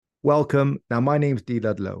Welcome. Now, my name's Dee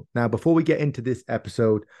Ludlow. Now, before we get into this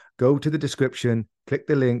episode, go to the description, click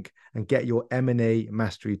the link, and get your M&A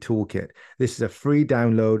Mastery Toolkit. This is a free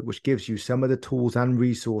download which gives you some of the tools and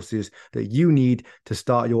resources that you need to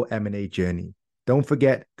start your M&A journey. Don't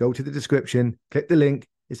forget, go to the description, click the link.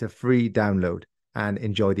 It's a free download, and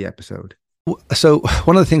enjoy the episode. So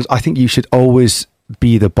one of the things I think you should always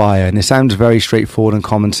be the buyer, and it sounds very straightforward and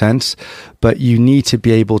common sense, but you need to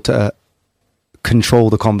be able to control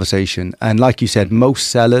the conversation. And like you said, most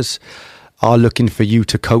sellers are looking for you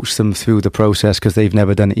to coach them through the process because they've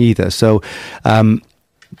never done it either. So an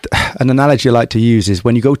analogy I like to use is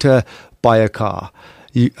when you go to buy a car,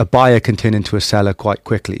 a buyer can turn into a seller quite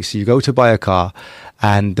quickly. So you go to buy a car,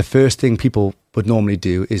 and the first thing people would normally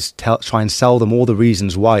do is try and sell them all the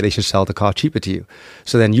reasons why they should sell the car cheaper to you.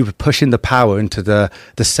 So then you're pushing the power into the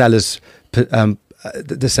seller's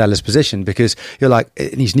position, because you're like,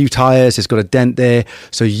 it needs new tires, it's got a dent there,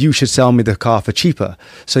 so you should sell me the car for cheaper.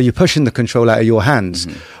 So you're pushing the control out of your hands.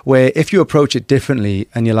 Where if you approach it differently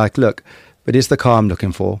and you're like, look, it is the car I'm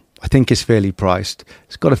looking for. I think it's fairly priced.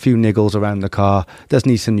 It's got a few niggles around the car, does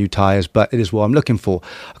need some new tires, but it is what I'm looking for.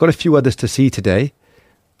 I've got a few others to see today.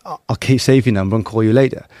 I'll save your number and call you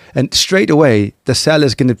later. And straight away, the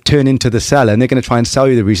seller's going to turn into the seller, and they're going to try and sell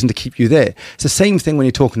you the reason to keep you there. It's the same thing when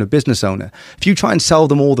you're talking to a business owner. If you try and sell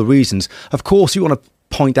them all the reasons, of course you want to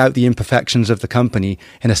point out the imperfections of the company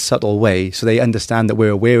in a subtle way so they understand that we're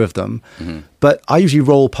aware of them. But I usually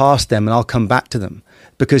roll past them and I'll come back to them,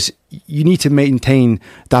 because you need to maintain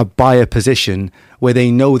that buyer position where they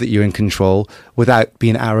know that you're in control without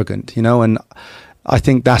being arrogant, and I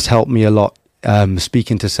think that's helped me a lot.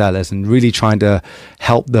 Speaking to sellers and really trying to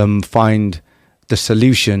help them find the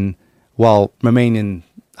solution while remaining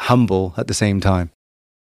humble at the same time.